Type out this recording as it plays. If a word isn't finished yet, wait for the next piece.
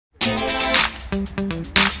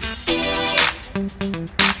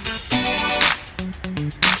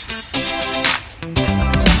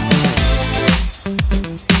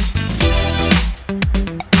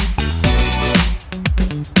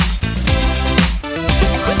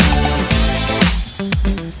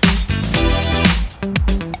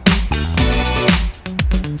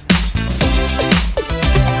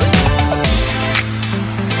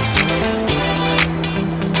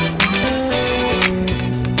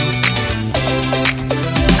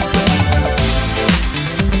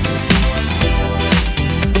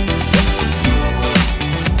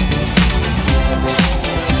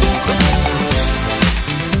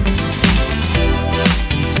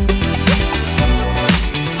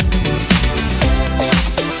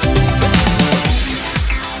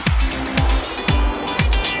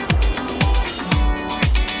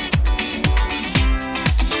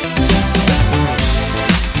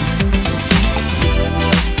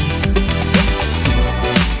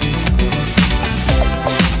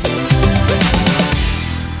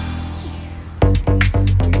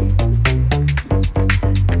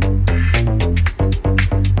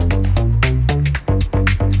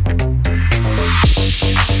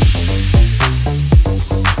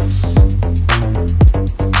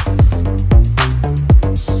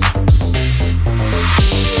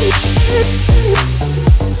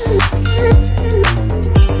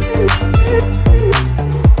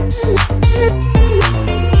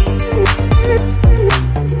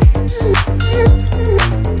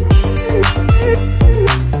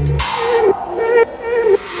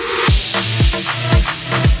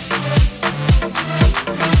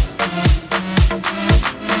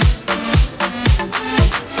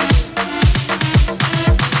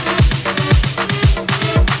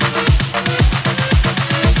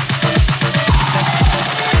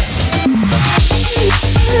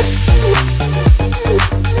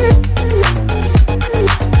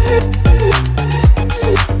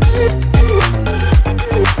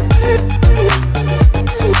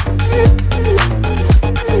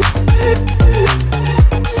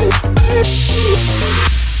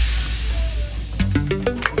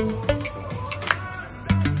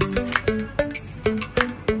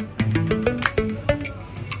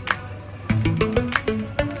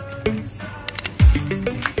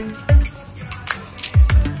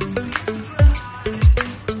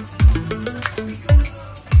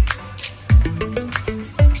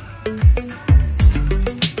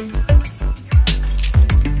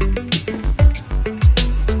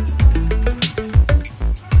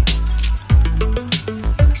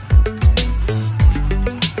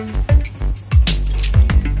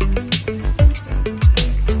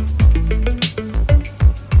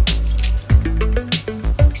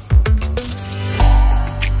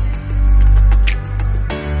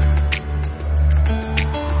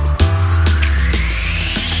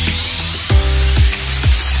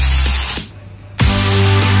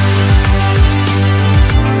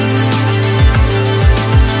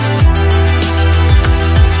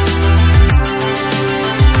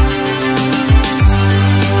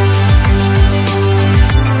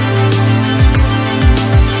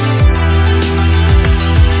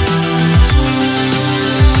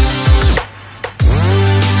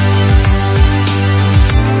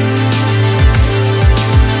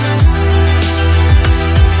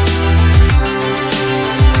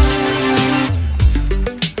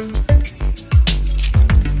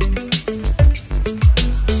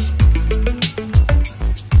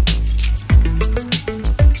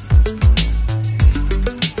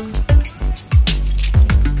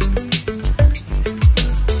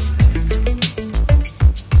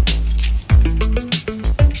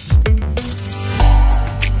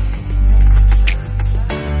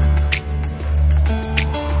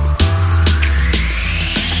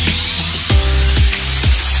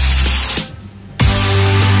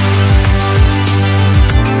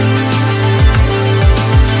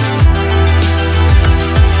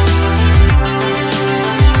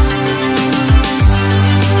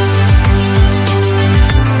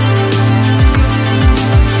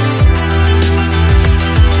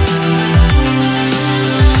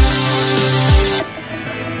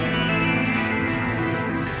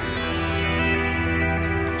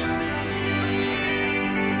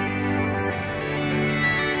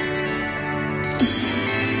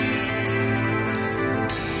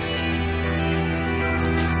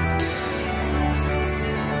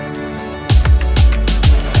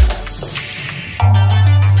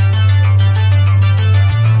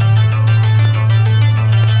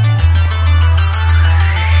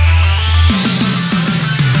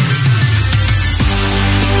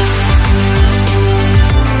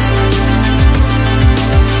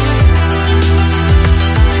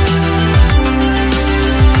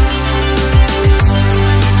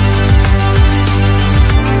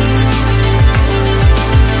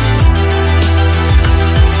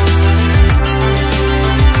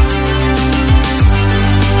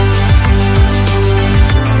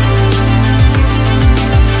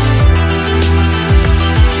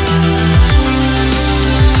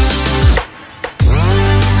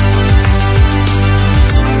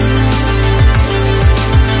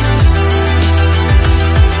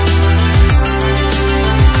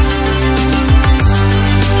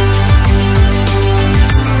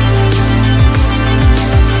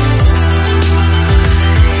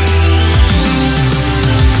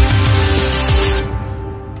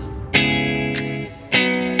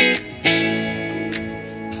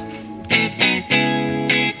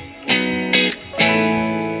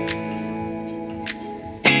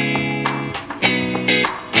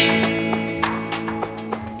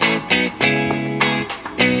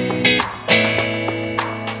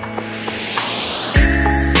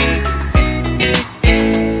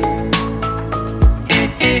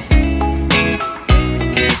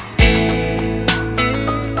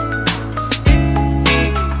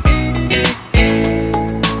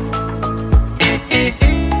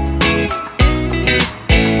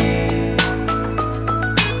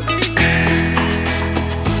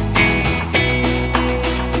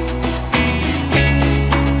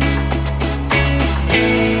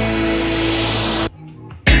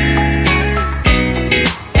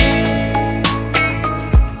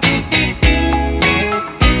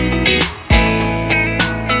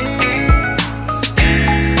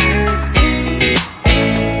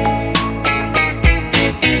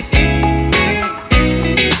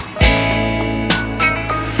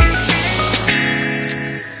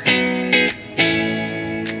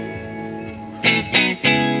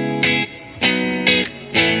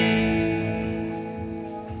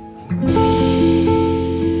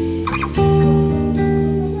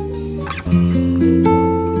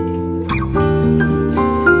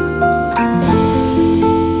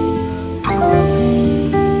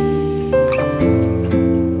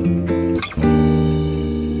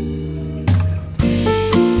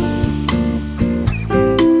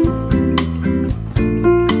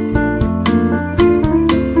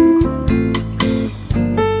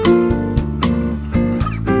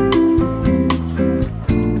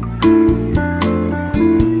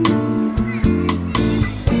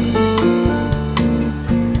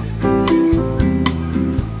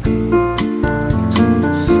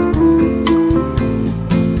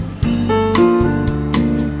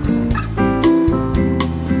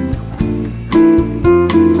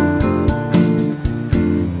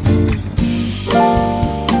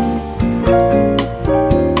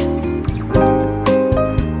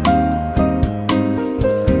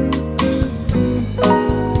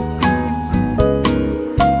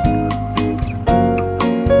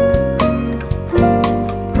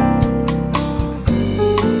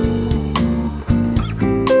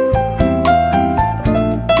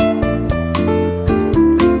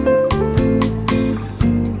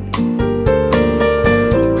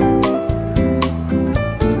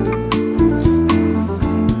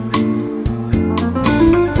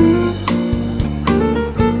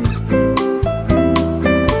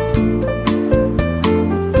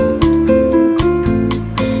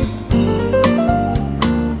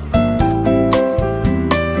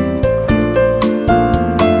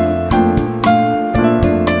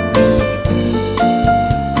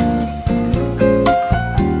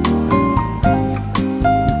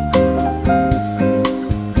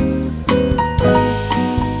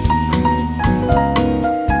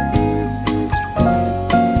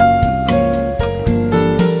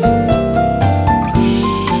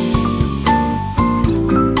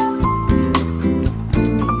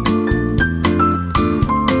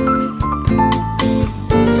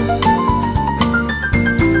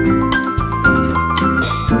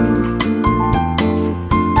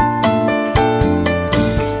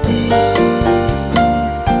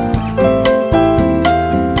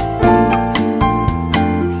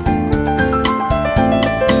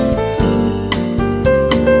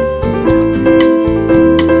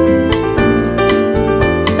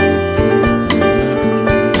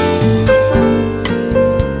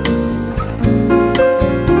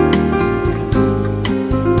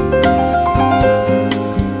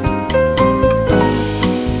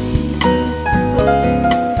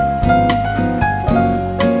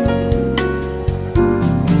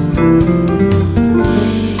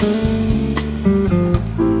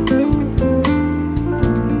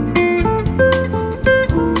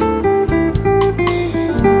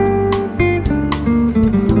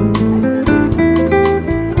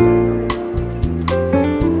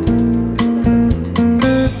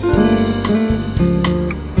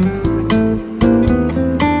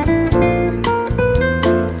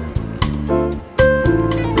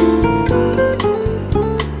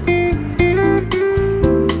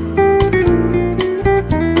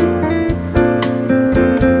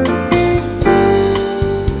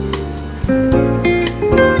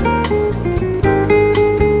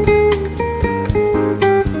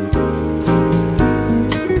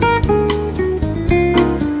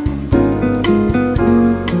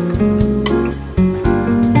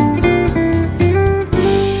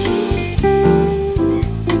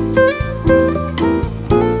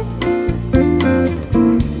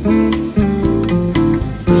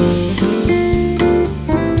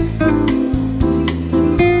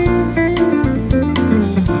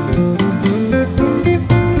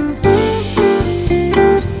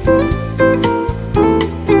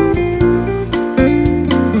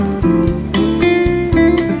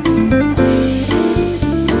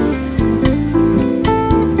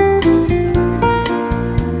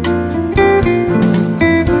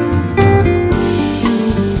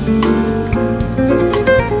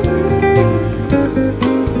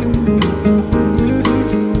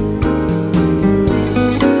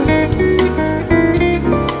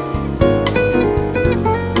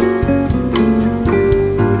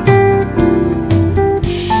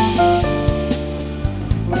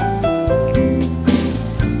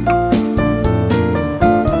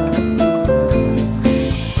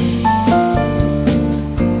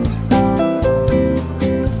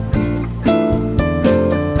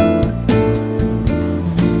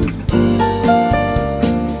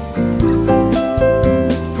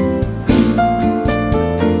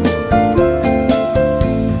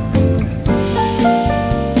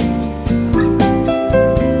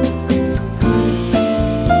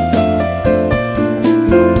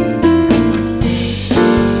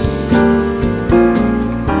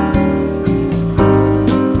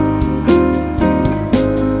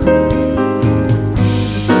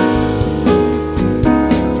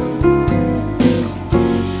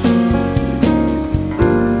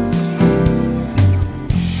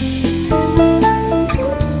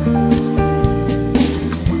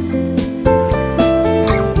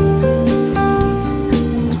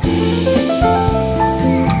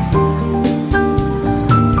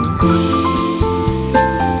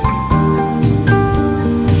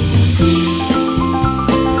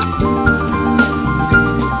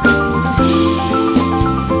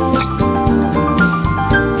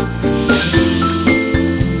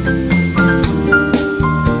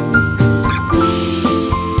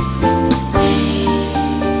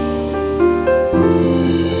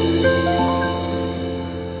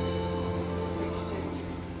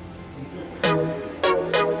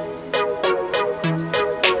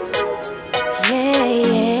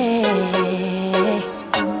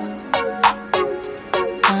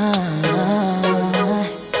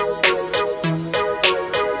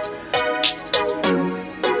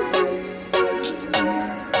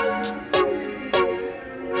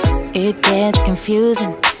It gets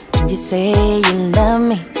confusing when you say you love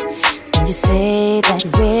me, when you say that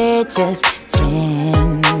we're just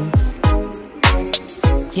friends.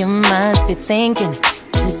 You must be thinking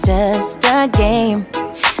this is just a game.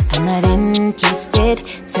 I'm not interested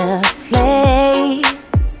to play.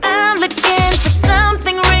 I'm looking for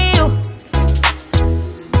something real.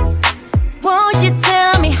 Won't you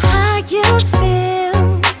tell me how you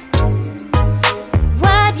feel?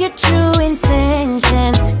 What your true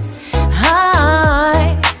intentions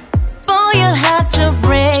are? Boy, you'll have to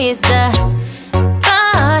raise the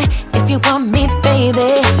bar if you want me,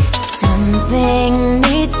 baby. Something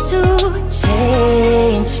needs to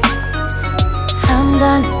change. I'm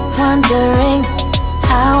done wondering,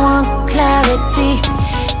 I want clarity.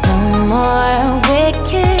 No more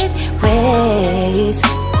wicked ways.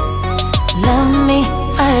 Love me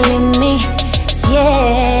or leave me,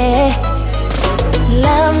 yeah.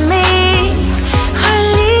 Love me or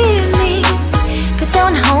leave me, but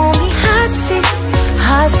don't hold me hostage,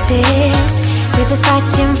 hostage with this back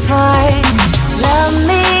and forth. Love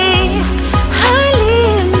me or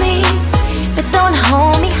leave me, but don't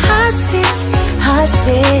hold me hostage,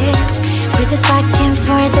 hostage with this back and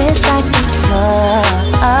forth, this back and forth,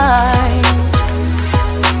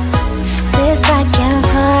 this back and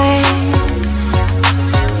forth.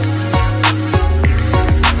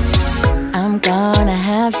 I'm gonna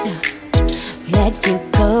have to let you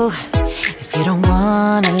go if you don't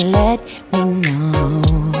wanna let me know.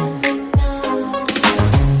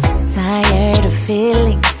 Tired of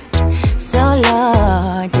feeling so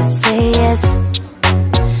low, just say yes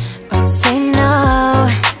or say no.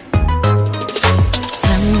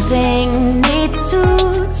 Something needs to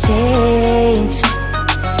change.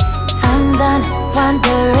 I'm done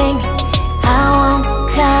wondering, I want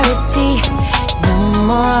clarity. No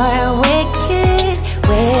more wicked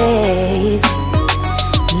ways.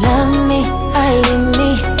 Love me or leave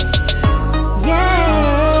me, yeah.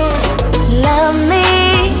 Love me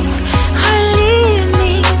or leave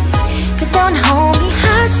me, but don't hold me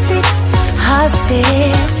hostage,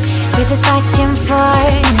 hostage with this back and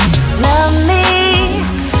forth. Love me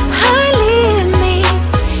or leave me,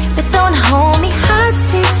 but don't hold me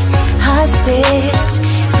hostage, hostage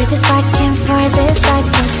with this back and forth, this back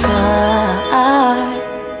and forth.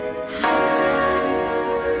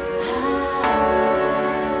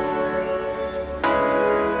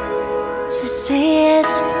 Just say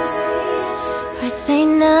yes or say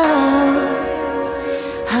no.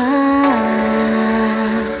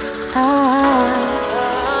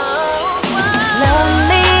 Love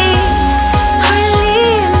me or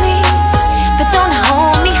leave me, but don't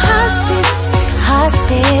hold me hostage,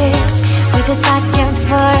 hostage with this back